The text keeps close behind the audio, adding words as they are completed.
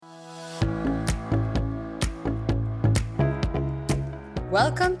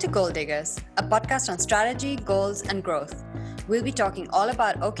Welcome to Goal Diggers, a podcast on strategy, goals, and growth. We'll be talking all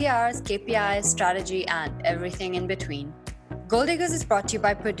about OKRs, KPIs, strategy, and everything in between. Goal Diggers is brought to you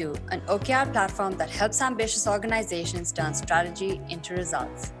by Purdue, an OKR platform that helps ambitious organizations turn strategy into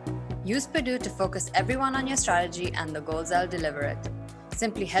results. Use Purdue to focus everyone on your strategy and the goals that'll deliver it.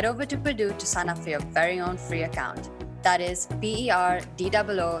 Simply head over to Purdue to sign up for your very own free account. That is PERDOO.com.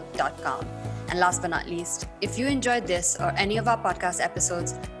 And last but not least, if you enjoyed this or any of our podcast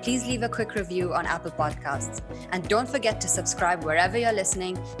episodes, please leave a quick review on Apple Podcasts. And don't forget to subscribe wherever you're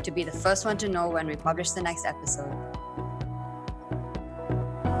listening to be the first one to know when we publish the next episode.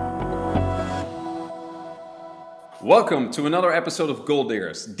 Welcome to another episode of Goal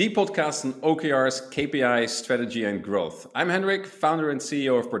Diggers, the podcast on OKRs, KPIs, strategy, and growth. I'm Hendrik, founder and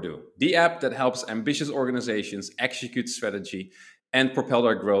CEO of Purdue, the app that helps ambitious organizations execute strategy and propel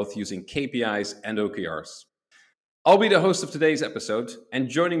their growth using KPIs and OKRs. I'll be the host of today's episode, and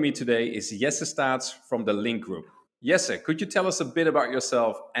joining me today is Jesse Staats from the Link Group. Jesse, could you tell us a bit about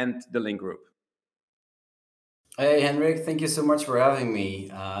yourself and the Link Group? Hey, Henrik, thank you so much for having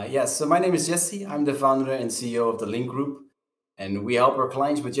me. So my name is Jesse. I'm the founder and CEO of the Link Group, and we help our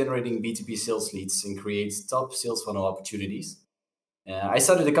clients with generating B2B sales leads and create top sales funnel opportunities. I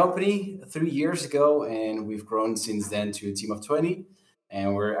started the company 3 years ago, and we've grown since then to a team of 20,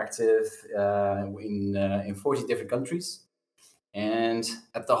 and we're active in 40 different countries. And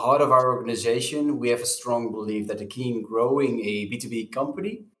at the heart of our organization, we have a strong belief that the key in growing a B2B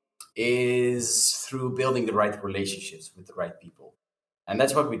company is through building the right relationships with the right people. And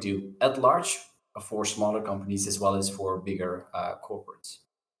that's what we do at large for smaller companies as well as for bigger corporates.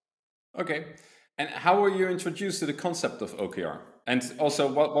 Okay. And how were you introduced to the concept of OKR? And also,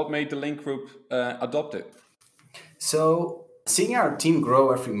 what made the Link Group adopt it? So, seeing our team grow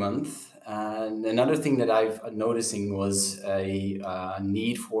every month, and another thing that I've noticing was a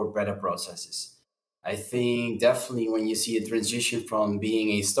need for better processes. I think definitely when you see a transition from being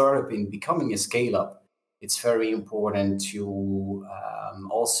a startup in becoming a scale up, it's very important to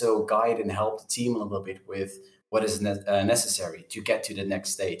also guide and help the team a little bit with what is necessary to get to the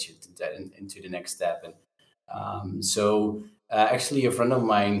next stage into the next step. And actually, a friend of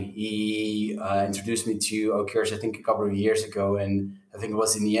mine, he introduced me to OKRs, I think a couple of years ago. And I think it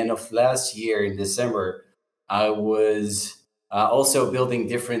was in the end of last year in December, I was also building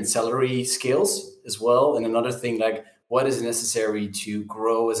different salary scales as well. And another thing, like what is necessary to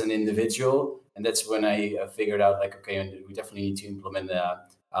grow as an individual. And that's when I figured out like, okay, we definitely need to implement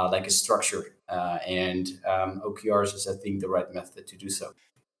like a structure. And OKRs is, I think, the right method to do so.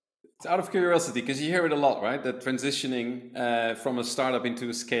 It's out of curiosity, because you hear it a lot, right? That transitioning from a startup into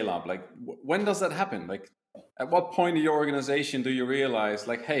a scale up. Like, when does that happen? Like, at what point in your organization do you realize,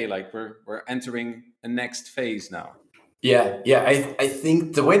 like, hey, like we're entering a next phase now? Yeah. I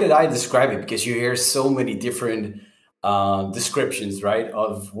think the way that I describe it, because you hear so many different descriptions, right,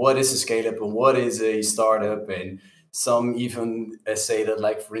 of what is a scale up and what is a startup, and some even say that,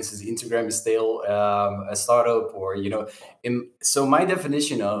 like, for instance, Instagram is still a startup, or so my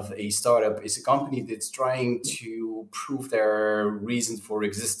definition of a startup is a company that's trying to prove their reason for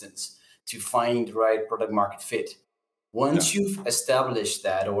existence, to find the right product market fit. Once you've established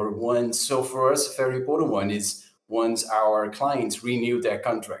that, so for us, a very important one is once our clients renew their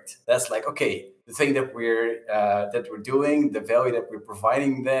contract. That's like, okay, the thing that we're doing, the value that we're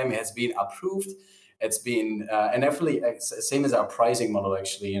providing them has been approved. It's been and definitely same as our pricing model,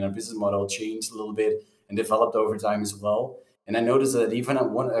 actually, and our business model changed a little bit and developed over time as well. And I noticed that even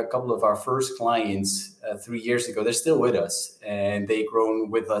a couple of our first clients 3 years ago, they're still with us, and they've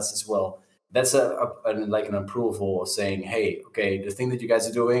grown with us as well. That's like an approval of saying, hey, okay, the thing that you guys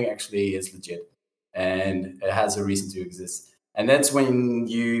are doing actually is legit, and it has a reason to exist. And that's when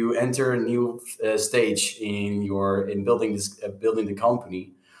you enter a new stage in building the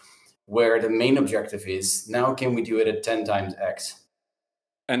company, where the main objective is, now can we do it at 10 times X?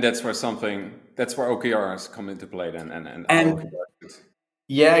 And that's where OKRs come into play then. And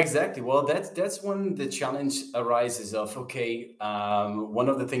yeah, exactly. Well, that's when the challenge arises of, okay, one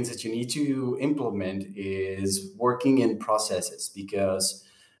of the things that you need to implement is working in processes, because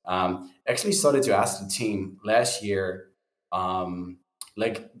actually started to ask the team last year,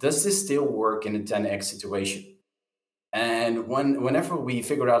 like, does this still work in a 10x situation? And whenever we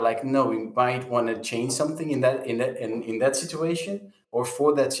figured out, like, no, we might want to change something in that situation or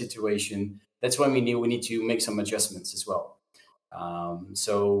for that situation, that's when we knew we need to make some adjustments as well.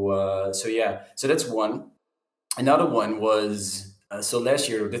 So that's one. Another one was so last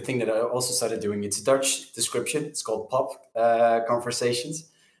year, the thing that I also started doing, it's a Dutch description. It's called POP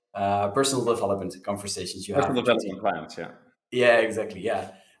conversations, personal development conversations. Personal development plans, yeah. Yeah, exactly.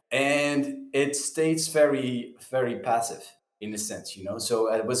 Yeah. And it stays very, very passive in a sense, you know.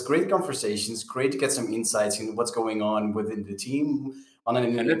 So it was great conversations, great to get some insights in what's going on within the team on an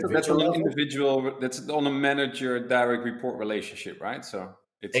And that's individual on an level. individual, that's on a manager direct report relationship, right? So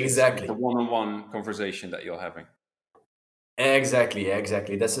it's like a Exactly. one-on-one conversation that you're having. Exactly.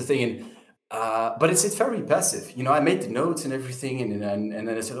 That's the thing. And, but it's very passive. You know, I made the notes and everything, and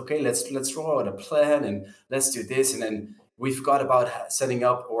then I said, okay, let's roll out a plan and let's do this. And then we forgot about setting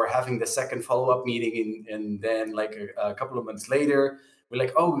up or having the second follow up meeting, and then like a couple of months later, we're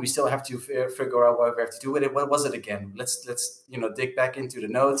like, oh, we still have to figure out what we have to do with it. What was it again? Let's dig back into the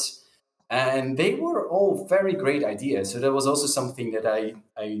notes. And they were all very great ideas. So that was also something that I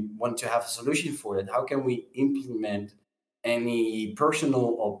want to have a solution for it. How can we implement any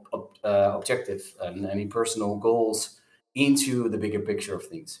personal objective and any personal goals into the bigger picture of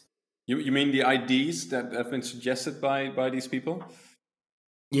things? You mean the IDs that have been suggested by these people?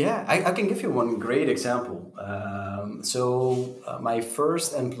 Yeah, I can give you one great example. My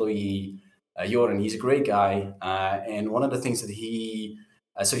first employee, Joran, he's a great guy, and one of the things that he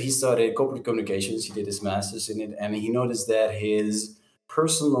started corporate communications. He did his masters in it, and he noticed that his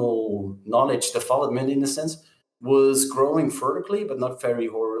personal knowledge development, in a sense, was growing vertically, but not very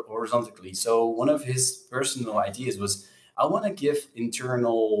horizontally. So one of his personal ideas was, I want to give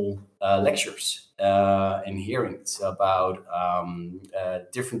internal lectures and hearings about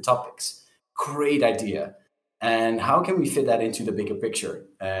different topics. Great idea. And how can we fit that into the bigger picture?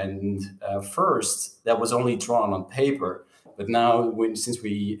 And first, that was only drawn on paper. But now, since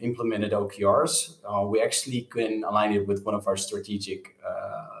we implemented OKRs, we actually can align it with one of our strategic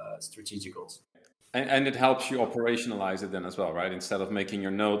goals. And it helps you operationalize it then as well, right? Instead of making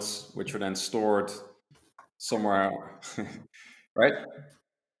your notes, which are then stored somewhere, right?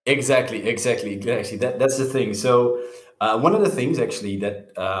 Exactly. That's the thing. So one of the things actually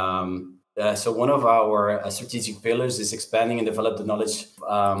that so one of our strategic pillars is expanding and develop the knowledge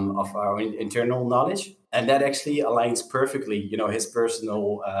of our internal knowledge, and that actually aligns perfectly. You know, his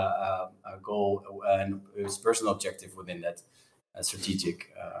personal goal and his personal objective within that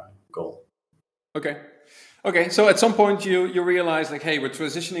strategic goal. Okay. Okay. So at some point you realize like, hey, we're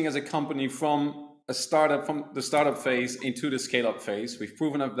transitioning as a company from the startup phase into the scale up phase. We've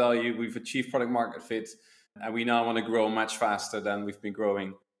proven our value, we've achieved product market fit, and we now want to grow much faster than we've been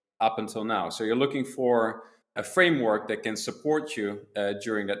growing up until now. So you're looking for a framework that can support you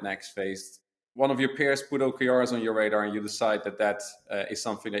during that next phase. One of your peers put OKRs on your radar, and you decide that is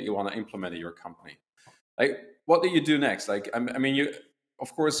something that you want to implement in your company. Like, what do you do next? Like, I mean, you,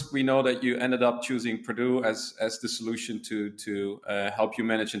 of course, we know that you ended up choosing Purdue as the solution to help you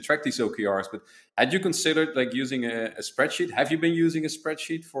manage and track these OKRs. But had you considered like using a spreadsheet? Have you been using a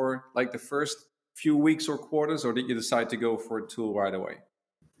spreadsheet for like the first few weeks or quarters, or did you decide to go for a tool right away?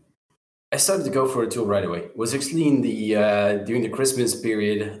 I started to go for a tool right away. It was actually in the during the Christmas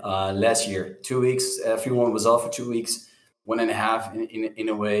period last year. 2 weeks, everyone was off for 2 weeks, one and a half in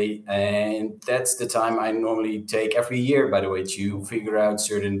a way, and that's the time I normally take every year. By the way, to figure out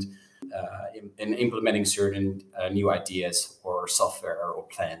certain in implementing certain new ideas or software or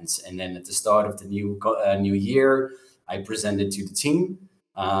plans, and then at the start of the new year, I presented to the team.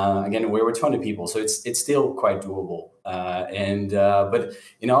 Again, we were 20 people, so it's still quite doable. But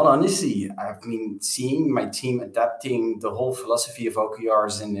in all honesty, I've been seeing my team adapting the whole philosophy of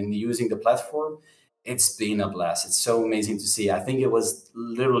OKRs and using the platform. It's been a blast. It's so amazing to see. I think it was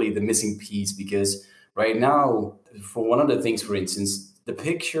literally the missing piece because right now, for one of the things, for instance, the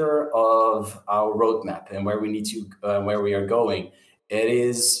picture of our roadmap and where we need to, where we are going, it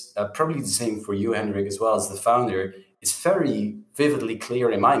is probably the same for you, Hendrik, as well as the founder. It's very vividly clear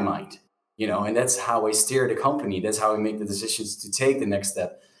in my mind, you know, and that's how I steer the company. That's how I make the decisions to take the next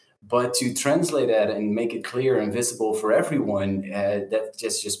step. But to translate that and make it clear and visible for everyone,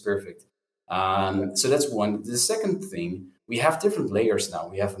 that's just perfect. So that's one. The second thing, we have different layers now.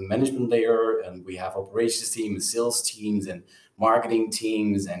 We have a management layer, and we have operations team, and sales teams, and marketing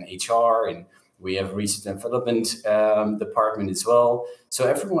teams, and HR, and we have research and development department as well. So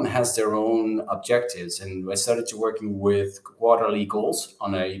everyone has their own objectives, and I started to working with quarterly goals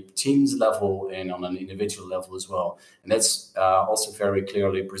on a teams level and on an individual level as well. And that's also very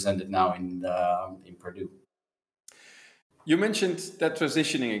clearly presented now in Purdue. You mentioned that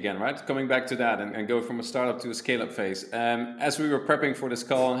transitioning again, right? Coming back to that and go from a startup to a scale up phase. As we were prepping for this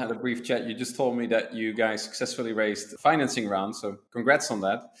call and had a brief chat, you just told me that you guys successfully raised financing round. So congrats on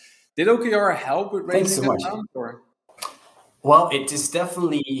that. Did OKR help with Thanks so raising that much. round? Or? Well, it is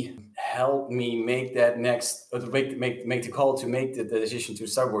definitely helped me make that next, or to make the call to make the decision to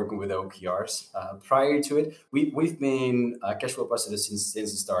start working with OKRs. Prior to it, we've been cash flow positive since the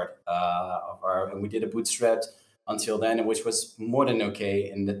start of and we did a bootstrap until then, which was more than okay,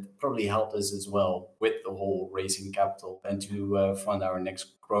 and that probably helped us as well with the whole raising capital and to fund our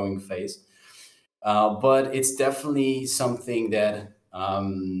next growing phase. But it's definitely something that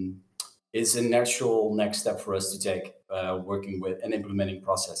is a natural next step for us to take, working with and implementing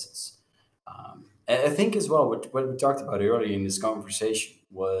processes. And I think as well, what we talked about earlier in this conversation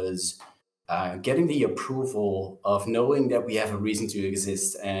was getting the approval of knowing that we have a reason to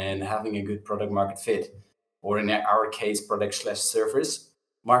exist and having a good product market fit, or in our case, product slash service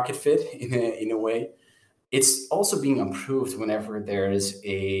market fit in a way. It's also being improved whenever there is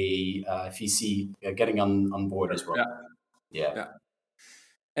a VC getting on board as well. Yeah. Yeah. Yeah.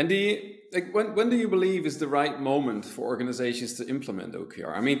 And when do you believe is the right moment for organizations to implement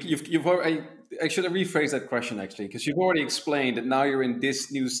OKR? I mean, you've already, I should have rephrased that question actually, because you've already explained that now you're in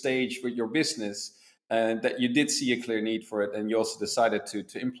this new stage with your business, and that you did see a clear need for it, and you also decided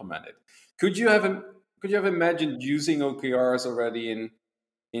to implement it. Could you have imagined using OKRs already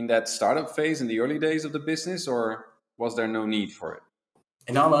in that startup phase in the early days of the business, or was there no need for it?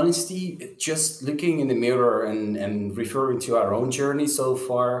 In all honesty, just looking in the mirror and referring to our own journey so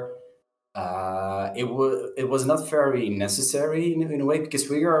far, it was not very necessary in a way, because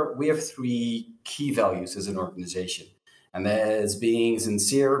we have three key values as an organization, and that is being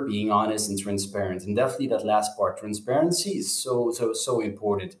sincere, being honest, and transparent. And definitely that last part, transparency, is so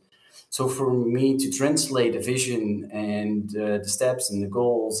important. So for me to translate the vision and the steps and the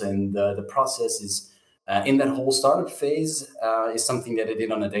goals and the processes in that whole startup phase is something that I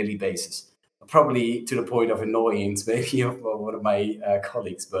did on a daily basis, probably to the point of annoyance, maybe of one of my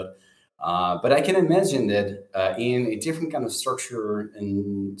colleagues. But I can imagine that in a different kind of structure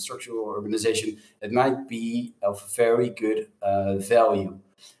and structural organization, it might be of very good value.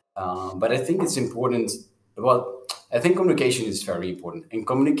 But I think it's important. Well, I think communication is very important, and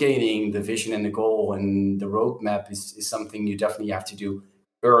communicating the vision and the goal and the roadmap is something you definitely have to do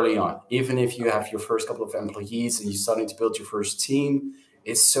early on. Even if you have your first couple of employees and you're starting to build your first team,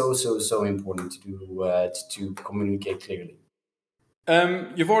 it's so important to do to communicate clearly.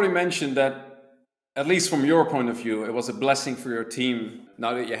 You've already mentioned that, at least from your point of view, it was a blessing for your team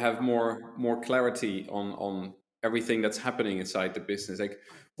now that you have more clarity on everything that's happening inside the business. Like,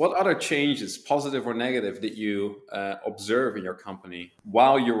 what other changes, positive or negative, did you observe in your company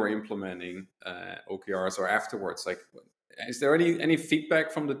while you were implementing OKRs or afterwards? Like, is there any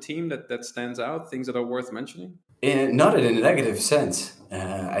feedback from the team that stands out, things that are worth mentioning? Not in a negative sense.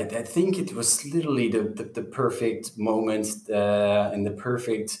 I think it was literally the perfect moment and the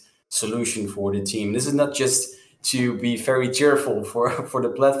perfect solution for the team. This is not just to be very cheerful for the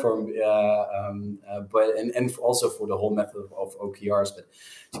platform, but and also for the whole method of OKRs. But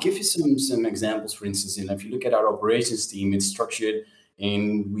to give you some examples, for instance, if you look at our operations team, it's structured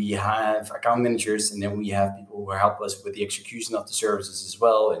and we have account managers, and then we have people who help us with the execution of the services as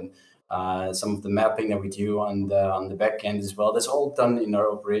well, and some of the mapping that we do on the back end as well. That's all done in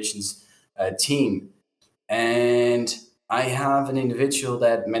our operations team. And I have an individual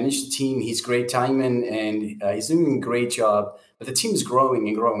that managed the team. He's great timing, and he's doing a great job. But the team is growing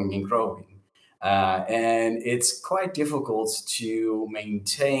and growing and growing. And it's quite difficult to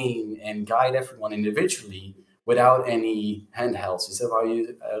maintain and guide everyone individually without any handhelds. Is that how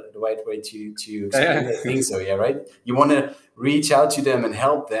you the right way to explain it? I think so, yeah, right? You want to reach out to them and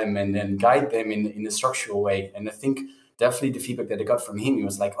help them and then guide them in a structural way. And I think definitely the feedback that I got from him, he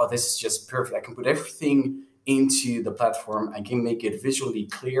was like, oh, this is just perfect. I can put everything into the platform. I can make it visually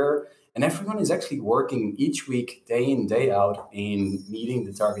clear. And everyone is actually working each week, day in, day out, in meeting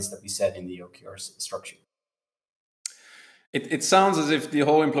the targets that we set in the OKR structure. It sounds as if the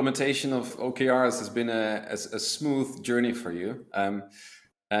whole implementation of OKRs has been a smooth journey for you.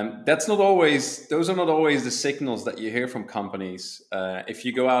 Those are not always the signals that you hear from companies. If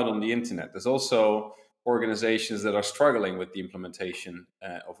you go out on the internet, there's also organizations that are struggling with the implementation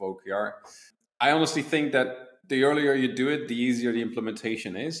of OKR. I honestly think that the earlier you do it, the easier the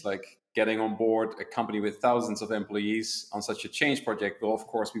implementation is. Like, getting on board a company with thousands of employees on such a change project will, of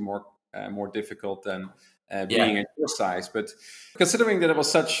course, be more difficult than being at your size. But considering that it was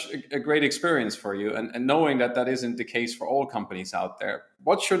such a great experience for you, and knowing that isn't the case for all companies out there,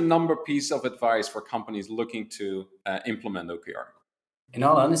 what's your number piece of advice for companies looking to implement OKR? In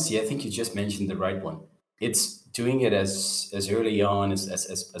all honesty, I think you just mentioned the right one. It's doing it as early on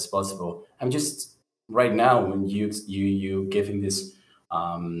as possible. I'm just right now, when you giving this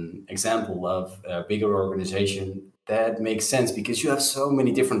example of a bigger organization, that makes sense because you have so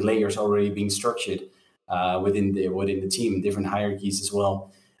many different layers already being structured within the team, different hierarchies as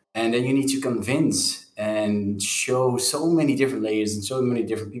well. And then you need to convince and show so many different layers and so many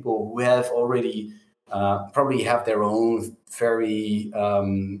different people who have already probably have their own very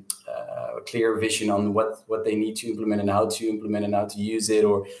clear vision on what they need to implement and how to implement and how to use it,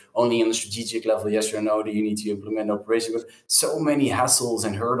 or only on a strategic level, yes or no, do you need to implement operation? But so many hassles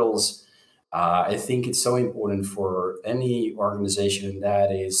and hurdles. I think it's so important for any organization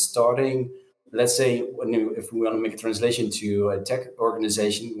that is starting. Let's say if we want to make a translation to a tech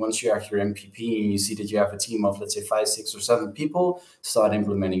organization, once you have your MVP and you see that you have a team of, let's say, 5, 6, or 7 people, start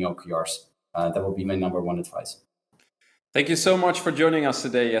implementing OKRs. That will be my number one advice. Thank you so much for joining us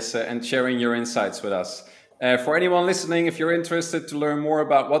today, Jesse, and sharing your insights with us. For anyone listening, if you're interested to learn more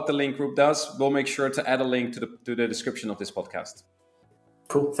about what the Link Group does, we'll make sure to add a link to the description of this podcast.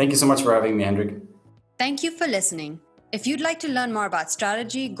 Cool. Thank you so much for having me, Hendrik. Thank you for listening. If you'd like to learn more about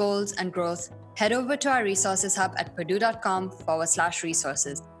strategy, goals, and growth, head over to our resources hub at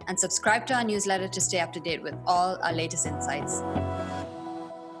purdue.com/resources and subscribe to our newsletter to stay up to date with all our latest insights.